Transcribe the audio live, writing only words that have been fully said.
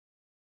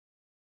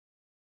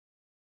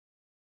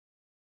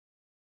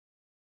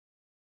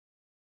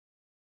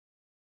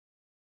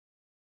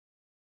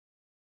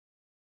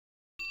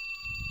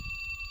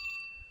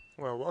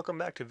Well, welcome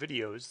back to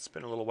videos. It's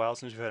been a little while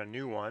since we've had a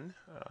new one,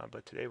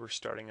 but today we're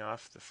starting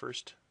off the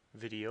first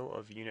video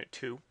of Unit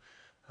 2.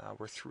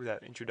 We're through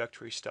that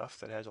introductory stuff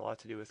that has a lot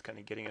to do with kind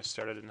of getting us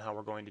started in how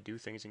we're going to do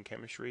things in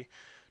chemistry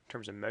in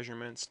terms of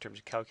measurements, in terms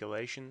of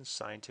calculations,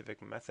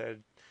 scientific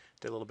method,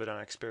 did a little bit on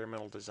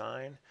experimental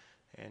design,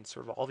 and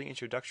sort of all the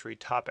introductory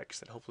topics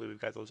that hopefully we've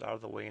got those out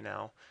of the way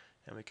now,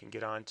 and we can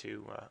get on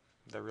to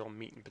the real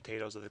meat and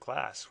potatoes of the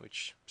class,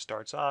 which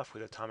starts off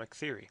with atomic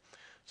theory.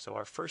 So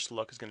our first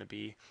look is going to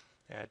be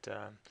at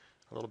a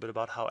little bit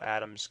about how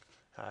atoms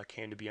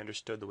came to be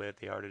understood the way that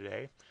they are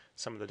today,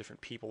 some of the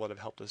different people that have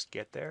helped us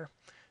get there,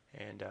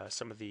 and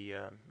some of the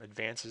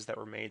advances that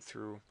were made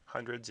through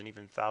hundreds and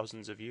even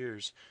thousands of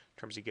years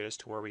in terms of get us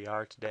to where we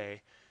are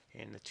today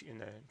in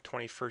the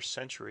 21st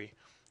century,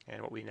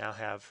 and what we now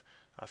have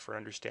for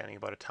understanding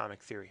about atomic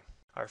theory.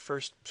 Our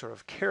first sort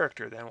of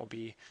character then will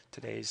be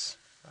today's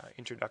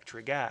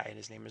introductory guy, and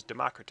his name is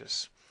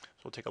Democritus. So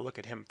we'll take a look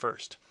at him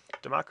first.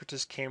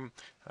 Democritus came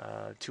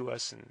to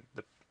us in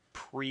the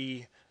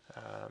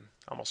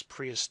almost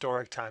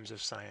prehistoric times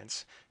of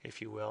science,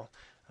 if you will,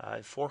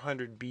 in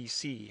 400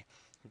 BC.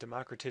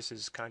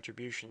 Democritus's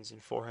contributions in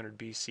 400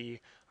 BC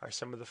are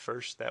some of the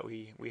first that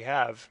we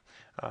have.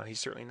 He's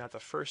certainly not the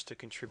first to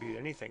contribute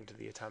anything to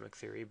the atomic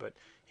theory, but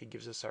he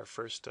gives us our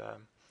first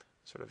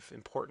sort of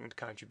important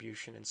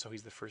contribution, and so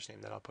he's the first name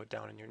that I'll put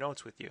down in your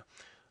notes with you.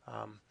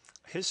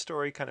 His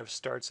story kind of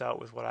starts out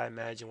with what I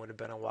imagine would have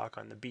been a walk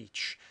on the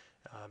beach.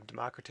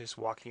 Democritus,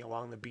 walking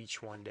along the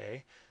beach one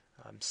day,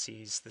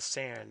 sees the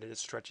sand that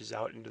stretches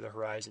out into the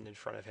horizon in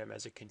front of him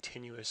as a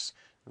continuous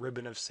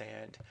ribbon of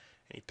sand,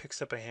 and he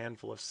picks up a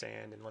handful of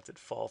sand and lets it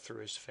fall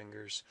through his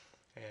fingers,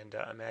 and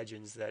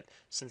imagines that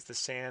since the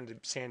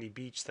sandy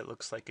beach that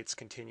looks like it's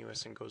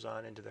continuous and goes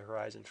on into the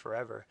horizon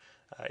forever,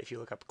 if you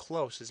look up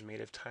close, is made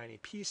of tiny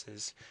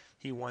pieces,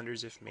 he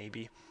wonders if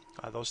maybe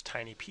those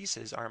tiny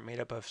pieces aren't made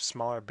up of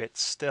smaller bits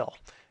still.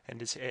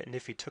 And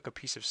if he took a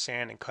piece of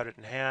sand and cut it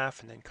in half,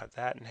 and then cut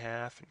that in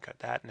half, and cut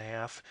that in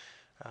half,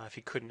 if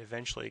he couldn't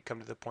eventually come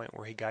to the point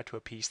where he got to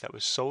a piece that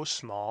was so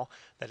small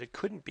that it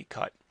couldn't be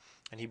cut.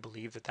 And he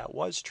believed that that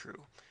was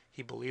true.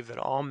 He believed that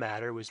all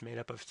matter was made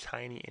up of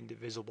tiny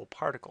indivisible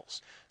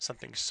particles,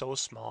 something so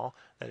small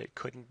that it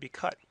couldn't be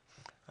cut.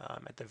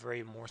 At the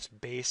very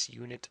most base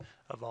unit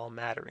of all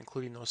matter,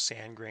 including those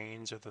sand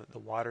grains or the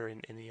water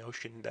in the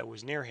ocean that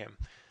was near him.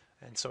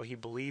 And so he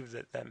believed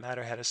that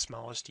matter had a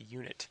smallest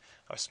unit,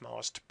 a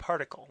smallest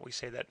particle. We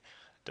say that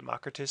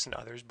Democritus and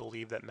others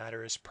believe that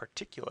matter is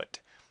particulate.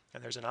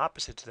 And there's an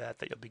opposite to that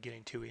you'll be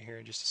getting to here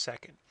in just a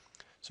second.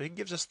 So he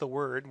gives us the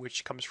word,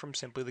 which comes from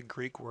simply the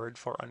Greek word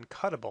for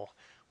uncuttable,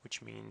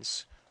 which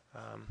means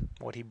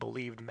what he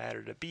believed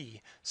matter to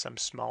be, some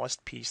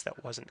smallest piece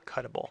that wasn't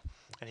cuttable.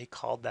 And he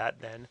called that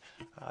then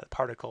the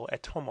particle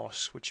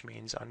atomos, which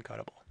means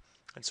uncuttable.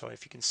 And so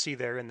if you can see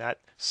there in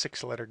that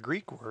 6-letter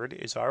Greek word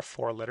is our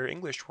 4-letter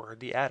English word,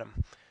 the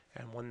atom,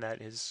 and one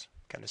that has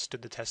kind of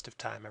stood the test of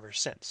time ever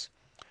since.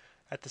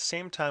 At the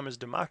same time as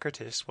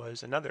Democritus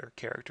was another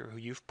character who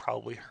you've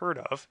probably heard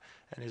of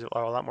and is a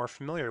lot more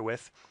familiar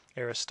with,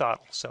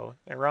 Aristotle. So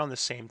around the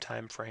same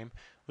time frame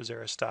was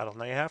Aristotle.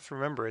 Now you have to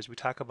remember, as we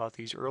talk about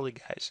these early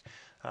guys,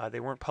 they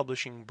weren't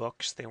publishing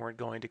books, they weren't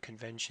going to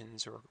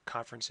conventions or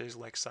conferences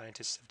like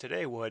scientists of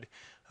today would.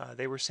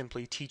 They were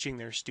simply teaching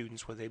their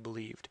students what they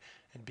believed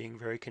and being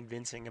very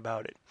convincing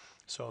about it.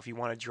 So if you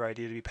wanted your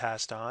idea to be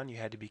passed on, you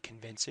had to be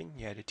convincing.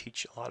 You had to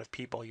teach a lot of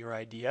people your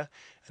idea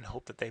and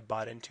hope that they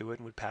bought into it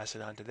and would pass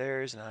it on to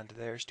theirs and on to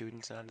their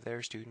students and on to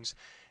their students,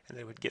 and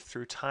they would get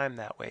through time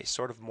that way,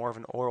 sort of more of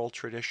an oral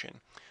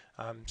tradition.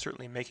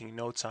 Certainly making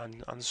notes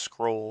on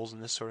scrolls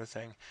and this sort of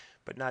thing,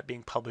 but not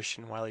being published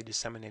and widely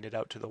disseminated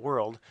out to the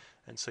world,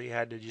 and so you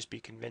had to just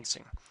be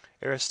convincing.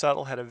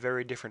 Aristotle had a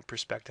very different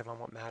perspective on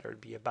what matter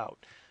would be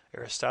about.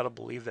 Aristotle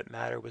believed that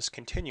matter was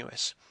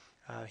continuous.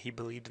 He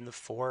believed in the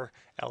 4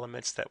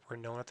 elements that were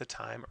known at the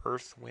time: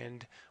 earth,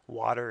 wind,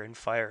 water, and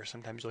fire.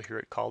 Sometimes you'll hear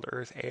it called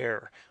earth,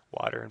 air,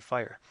 water, and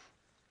fire.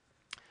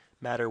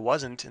 Matter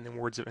wasn't, in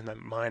the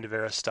mind of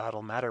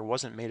Aristotle, matter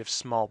wasn't made of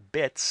small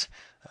bits.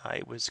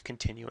 It was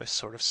continuous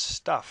sort of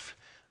stuff.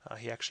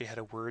 He actually had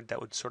a word that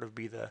would sort of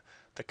be the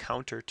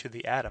counter to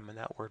the atom, and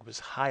that word was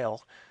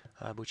hyle,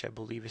 which I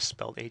believe is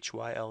spelled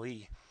Hyle.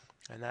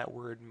 And that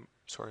word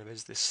sort of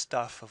is the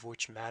stuff of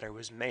which matter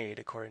was made,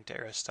 according to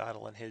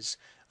Aristotle and his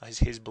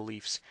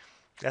beliefs.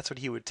 That's what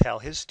he would tell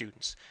his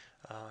students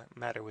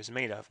matter was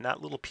made of.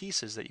 Not little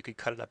pieces that you could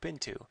cut it up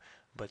into,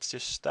 but it's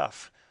just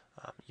stuff.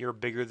 You're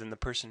bigger than the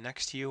person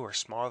next to you or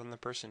smaller than the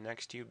person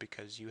next to you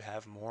because you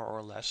have more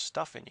or less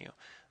stuff in you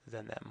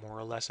than that more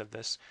or less of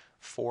this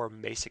 4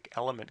 basic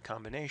element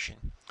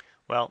combination.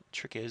 Well, the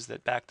trick is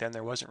that back then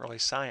there wasn't really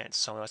science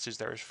so much as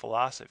there was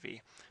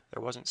philosophy.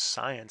 There wasn't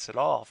science at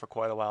all for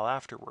quite a while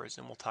afterwards,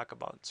 and we'll talk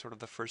about sort of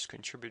the first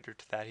contributor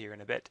to that here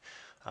in a bit.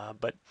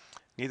 But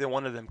neither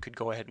one of them could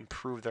go ahead and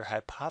prove their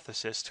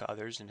hypothesis to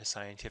others in a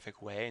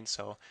scientific way, and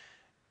so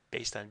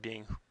based on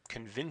being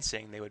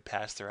convincing, they would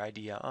pass their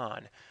idea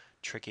on.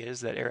 Trick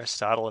is that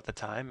Aristotle at the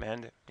time,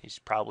 and he's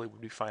probably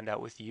would we find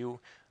out with you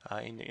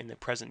in the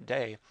present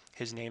day,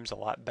 his name's a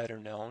lot better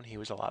known. He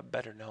was a lot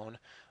better known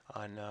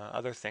on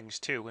other things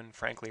too. And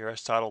frankly,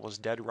 Aristotle was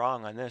dead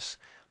wrong on this,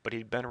 but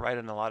he'd been right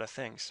on a lot of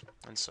things.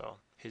 And so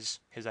his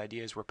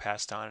ideas were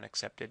passed on and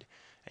accepted,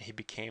 and he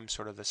became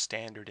sort of the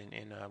standard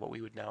in what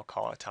we would now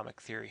call atomic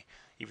theory,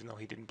 even though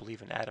he didn't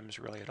believe in atoms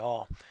really at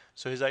all.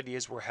 So his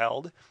ideas were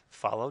held,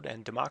 followed,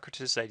 and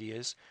Democritus'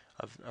 ideas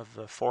of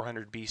the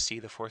 400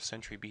 BC, the 4th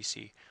century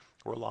BC,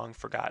 were long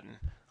forgotten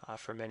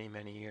for many,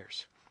 many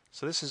years.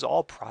 So this is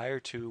all prior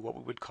to what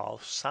we would call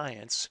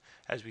science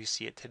as we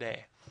see it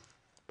today.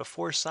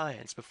 Before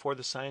science, before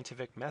the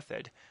scientific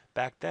method,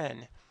 back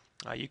then,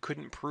 you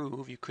couldn't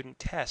prove, you couldn't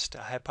test a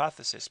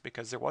hypothesis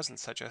because there wasn't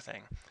such a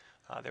thing.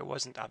 There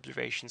wasn't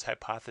observations,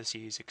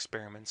 hypotheses,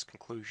 experiments,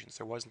 conclusions.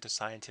 There wasn't a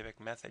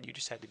scientific method. You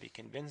just had to be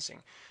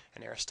convincing.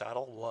 And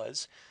Aristotle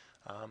was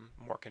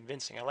more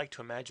convincing. I like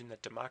to imagine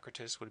that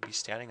Democritus would be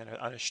standing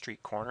on a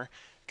street corner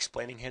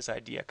explaining his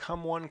idea.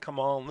 Come one, come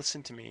all,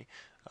 listen to me.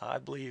 I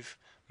believe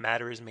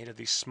matter is made of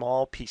these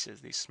small pieces,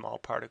 these small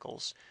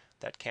particles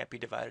that can't be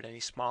divided any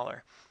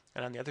smaller.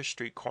 And on the other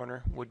street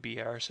corner would be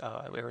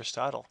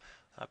Aristotle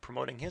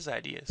promoting his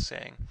ideas,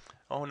 saying,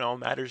 oh no,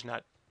 matter's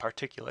not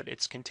particulate,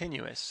 it's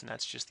continuous, and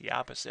that's just the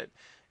opposite.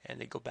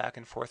 And they go back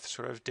and forth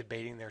sort of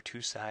debating their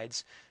two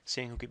sides,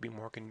 seeing who could be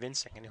more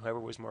convincing. And whoever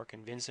was more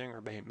convincing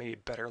or maybe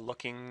better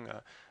looking,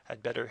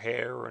 had better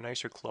hair or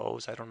nicer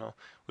clothes, I don't know,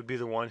 would be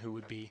the one who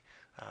would be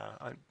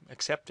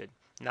accepted.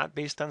 Not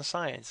based on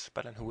science,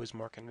 but on who was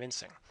more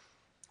convincing.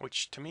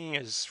 Which to me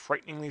is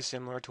frighteningly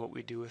similar to what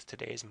we do with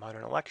today's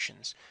modern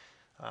elections.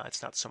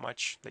 It's not so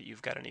much that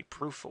you've got any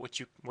proof of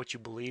what you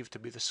believe to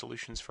be the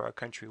solutions for our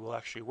country will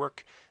actually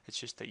work. It's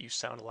just that you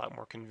sound a lot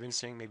more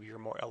convincing. Maybe you're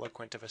more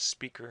eloquent of a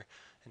speaker,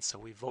 and so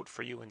we vote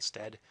for you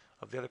instead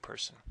of the other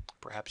person.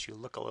 Perhaps you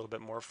look a little bit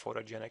more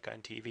photogenic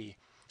on TV.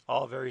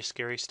 All very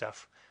scary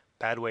stuff.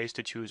 Bad ways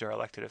to choose our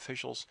elected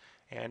officials,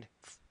 and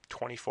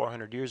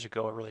 2,400 years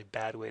ago, a really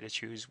bad way to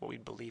choose what we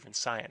believe in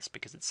science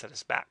because it set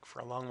us back for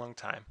a long, long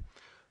time.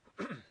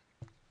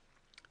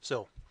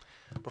 So,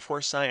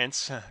 before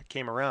science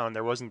came around,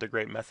 there wasn't a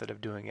great method of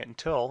doing it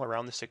until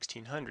around the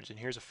 1600s. And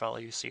here's a fellow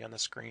you see on the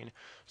screen,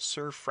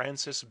 Sir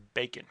Francis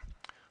Bacon,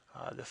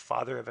 the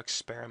father of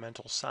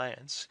experimental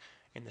science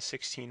in the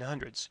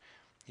 1600s.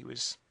 He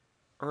was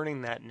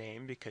earning that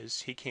name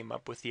because he came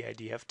up with the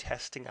idea of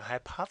testing a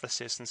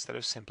hypothesis instead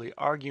of simply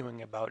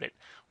arguing about it.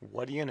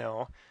 What do you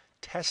know?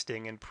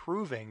 Testing and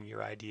proving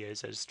your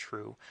ideas as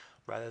true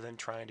rather than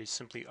trying to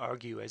simply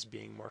argue as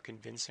being more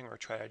convincing or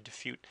try to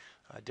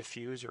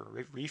diffuse or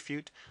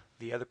refute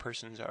the other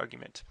person's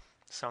argument.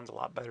 Sounds a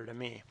lot better to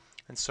me.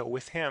 And so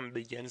with him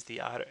begins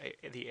the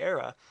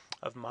era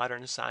of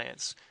modern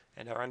science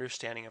and our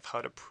understanding of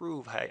how to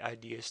prove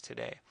ideas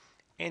today.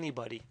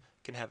 Anybody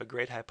can have a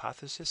great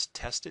hypothesis,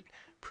 test it,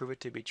 prove it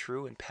to be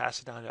true, and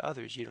pass it on to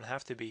others. You don't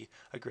have to be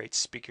a great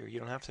speaker. You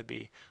don't have to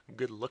be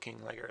good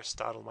looking like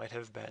Aristotle might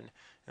have been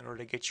in order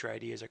to get your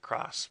ideas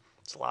across.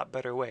 It's a lot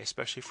better way,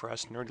 especially for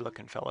us nerd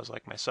looking fellas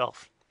like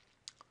myself.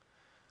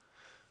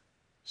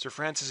 Sir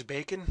Francis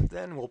Bacon,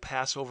 then, we'll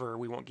pass over.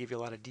 We won't give you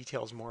a lot of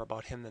details more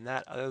about him than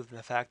that, other than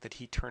the fact that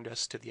he turned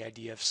us to the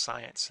idea of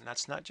science. And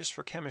that's not just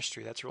for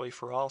chemistry, that's really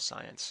for all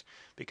science,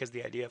 because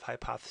the idea of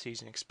hypotheses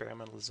and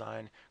experimental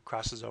design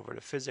crosses over to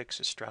physics,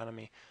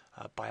 astronomy,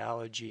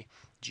 biology,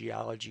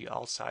 geology,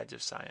 all sides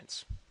of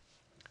science.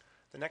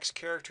 The next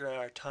character in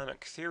our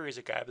atomic theory is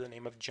a guy by the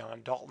name of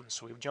John Dalton.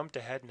 So we've jumped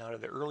ahead now to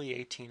the early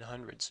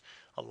 1800s,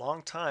 a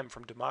long time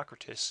from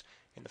Democritus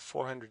in the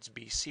 400s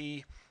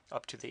BC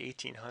up to the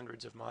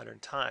 1800s of modern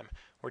time.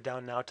 We're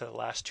down now to the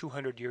last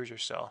 200 years or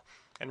so.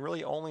 And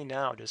really only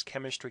now does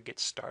chemistry get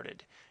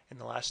started in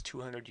the last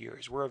 200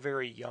 years. We're a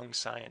very young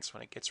science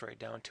when it gets right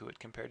down to it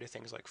compared to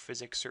things like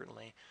physics,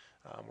 certainly.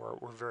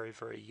 We're very,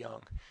 very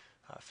young.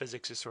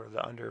 Physics is sort of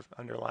the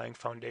underlying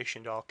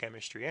foundation to all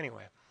chemistry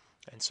anyway.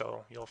 And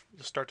so you'll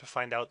start to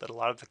find out that a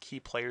lot of the key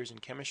players in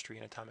chemistry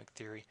and atomic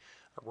theory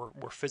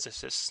were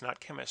physicists,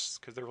 not chemists,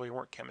 because there really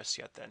weren't chemists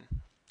yet then.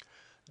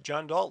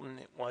 John Dalton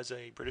was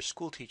a British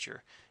school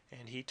teacher,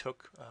 and he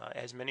took,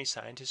 as many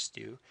scientists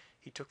do,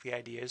 he took the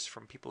ideas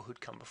from people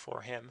who'd come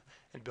before him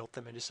and built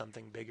them into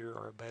something bigger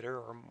or better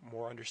or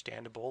more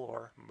understandable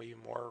or maybe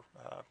more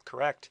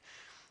correct.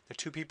 The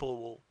two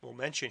people we'll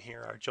mention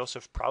here are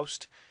Joseph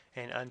Proust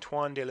and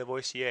Antoine de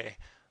Lavoisier.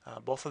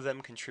 Both of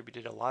them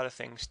contributed a lot of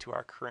things to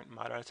our current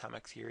modern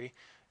atomic theory,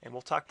 and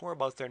we'll talk more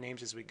about their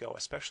names as we go,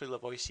 especially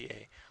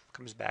Lavoisier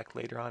comes back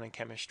later on in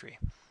chemistry.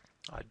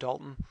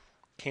 Dalton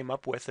came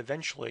up with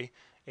eventually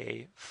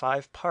a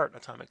 5-part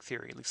atomic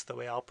theory, at least the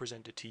way I'll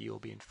present it to you will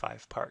be in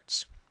 5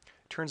 parts.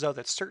 It turns out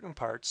that certain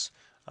parts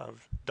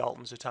of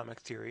Dalton's atomic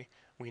theory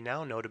we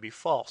now know to be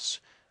false.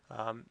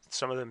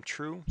 Some of them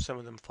true, some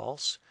of them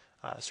false.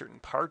 Certain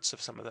parts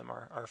of some of them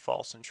are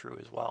false and true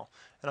as well.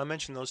 And I'll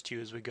mention those to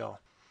you as we go.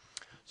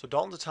 So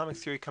Dalton's atomic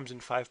theory comes in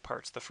 5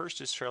 parts. The first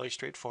is fairly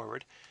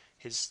straightforward.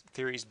 His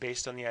theory is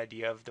based on the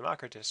idea of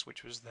Democritus,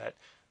 which was that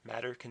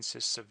matter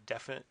consists of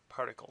definite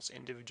particles,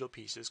 individual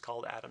pieces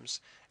called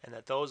atoms, and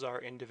that those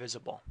are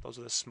indivisible. Those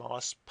are the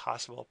smallest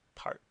possible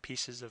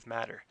pieces of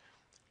matter.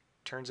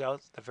 Turns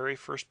out the very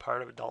first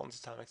part of Dalton's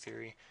atomic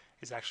theory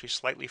is actually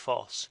slightly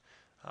false.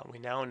 We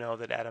now know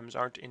that atoms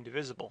aren't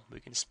indivisible.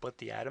 We can split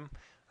the atom.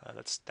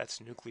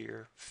 That's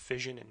nuclear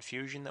fission and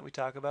fusion that we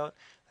talk about.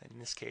 In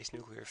this case,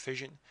 nuclear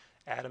fission.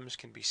 Atoms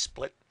can be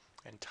split,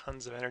 and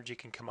tons of energy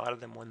can come out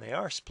of them when they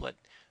are split.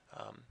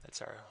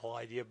 That's our whole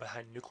idea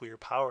behind nuclear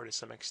power to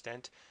some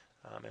extent,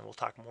 and we'll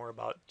talk more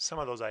about some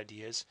of those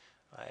ideas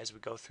as we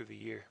go through the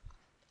year.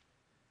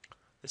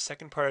 The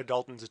second part of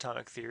Dalton's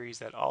atomic theory is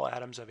that all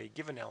atoms of a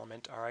given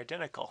element are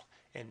identical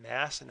in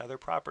mass and other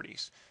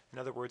properties. In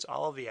other words,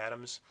 all of the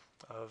atoms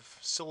of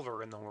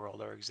silver in the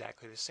world are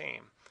exactly the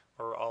same,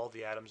 or all of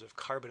the atoms of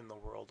carbon in the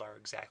world are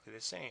exactly the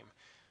same.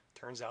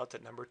 Turns out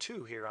that number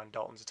 2 here on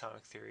Dalton's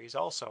atomic theory is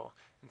also,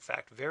 in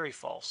fact, very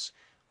false.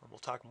 We'll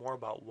talk more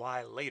about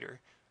why later.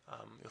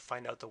 You'll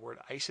find out the word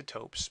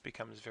isotopes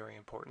becomes very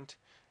important,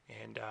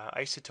 and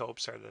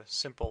isotopes are the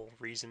simple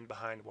reason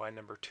behind why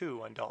number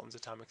 2 on Dalton's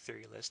atomic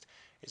theory list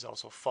is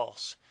also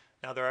false.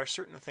 Now, there are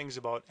certain things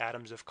about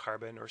atoms of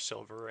carbon or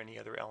silver or any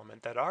other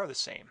element that are the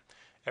same.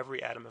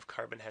 Every atom of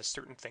carbon has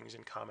certain things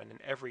in common,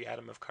 and every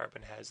atom of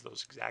carbon has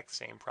those exact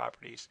same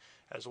properties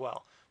as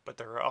well. But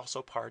there are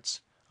also parts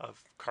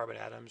of carbon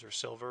atoms or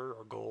silver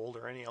or gold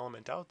or any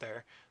element out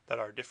there that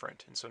are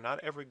different. And so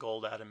not every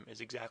gold atom is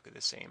exactly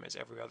the same as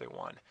every other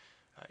one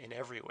in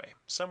every way.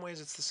 Some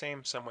ways it's the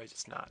same, some ways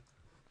it's not.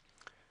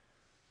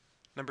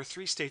 Number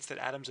 3 states that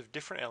atoms of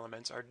different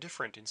elements are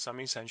different in some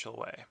essential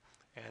way,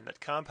 and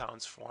that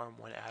compounds form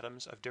when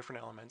atoms of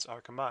different elements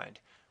are combined.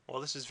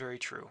 Well, this is very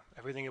true.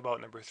 Everything about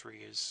number 3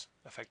 is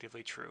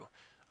effectively true.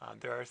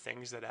 There are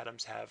things that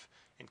atoms have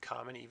in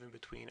common even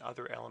between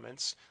other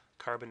elements.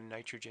 Carbon and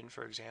nitrogen,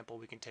 for example,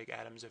 we can take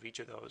atoms of each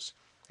of those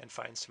and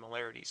find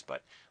similarities,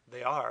 but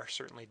they are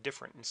certainly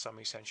different in some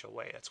essential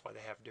way. That's why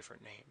they have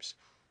different names.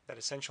 That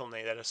essential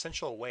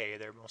way,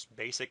 their most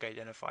basic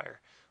identifier,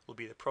 will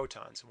be the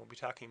protons, and we'll be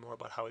talking more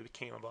about how we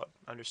came about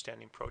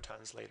understanding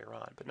protons later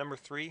on. But number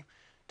 3,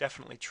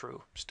 definitely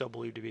true, still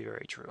believed to be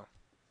very true.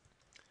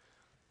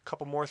 A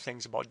couple more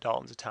things about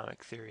Dalton's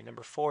atomic theory.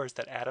 Number 4 is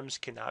that atoms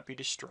cannot be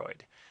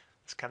destroyed.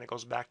 This kind of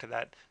goes back to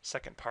that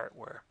second part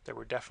where there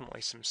were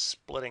definitely some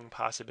splitting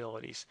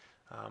possibilities,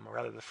 or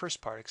rather the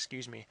first part,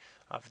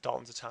 of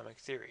Dalton's atomic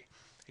theory.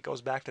 It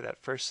goes back to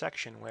that first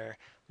section where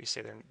we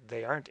say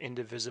they aren't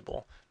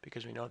indivisible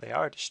because we know they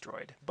are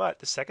destroyed. But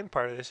the second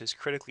part of this is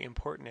critically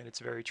important, and it's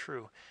very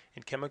true.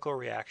 In chemical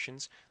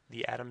reactions,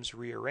 the atoms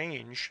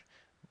rearrange,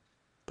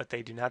 but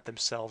they do not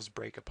themselves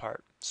break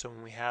apart. So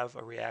when we have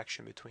a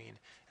reaction between,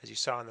 as you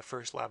saw in the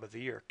first lab of the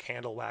year,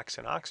 candle wax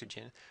and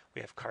oxygen,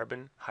 we have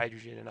carbon,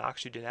 hydrogen, and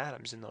oxygen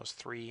atoms, and those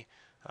 3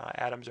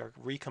 atoms are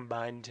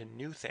recombined into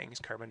new things,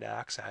 carbon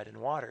dioxide and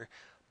water,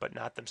 but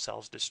not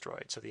themselves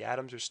destroyed. So the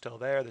atoms are still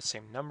there, the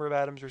same number of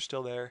atoms are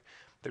still there,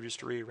 they're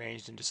just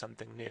rearranged into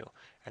something new.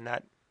 And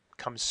that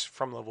comes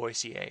from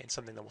Lavoisier, and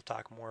something that we'll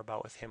talk more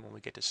about with him when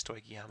we get to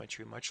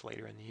stoichiometry much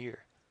later in the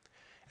year.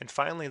 And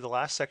finally, the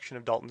last section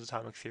of Dalton's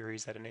atomic theory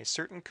is that in a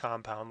certain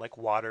compound, like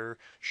water,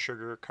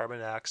 sugar, carbon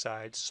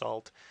dioxide,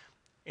 salt,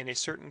 in a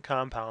certain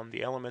compound,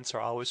 the elements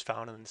are always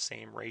found in the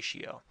same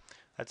ratio.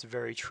 That's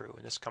very true,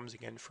 and this comes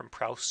again from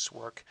Proust's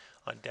work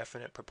on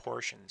definite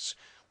proportions,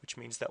 which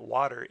means that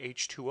water,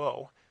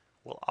 H2O,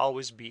 will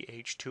always be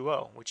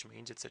H2O, which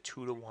means it's a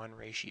 2-to-1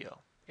 ratio.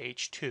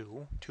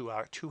 H2,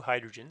 2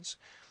 hydrogens,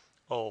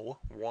 O,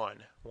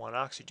 1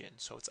 oxygen.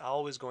 So it's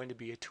always going to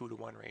be a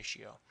 2-to-1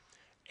 ratio.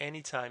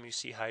 Anytime you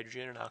see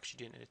hydrogen and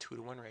oxygen in a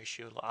 2-to-1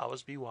 ratio, it'll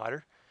always be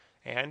water,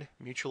 and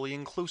mutually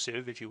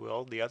inclusive, if you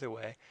will, the other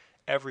way,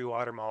 every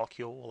water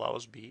molecule will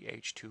always be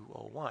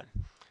H2O1.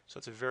 So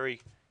it's a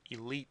very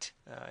elite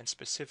and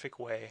specific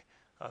way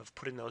of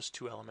putting those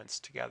 2 elements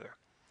together,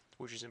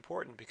 which is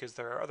important because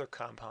there are other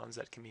compounds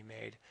that can be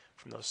made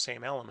from those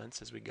same elements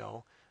as we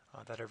go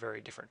that are very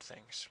different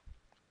things.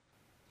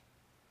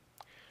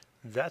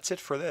 That's it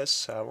for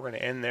this. We're going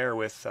to end there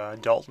with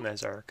Dalton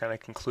as our kind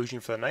of conclusion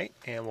for the night,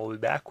 and we'll be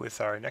back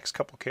with our next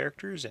couple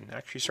characters and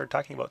actually start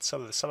talking about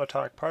some of the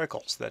subatomic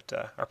particles that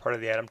are part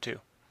of the atom too.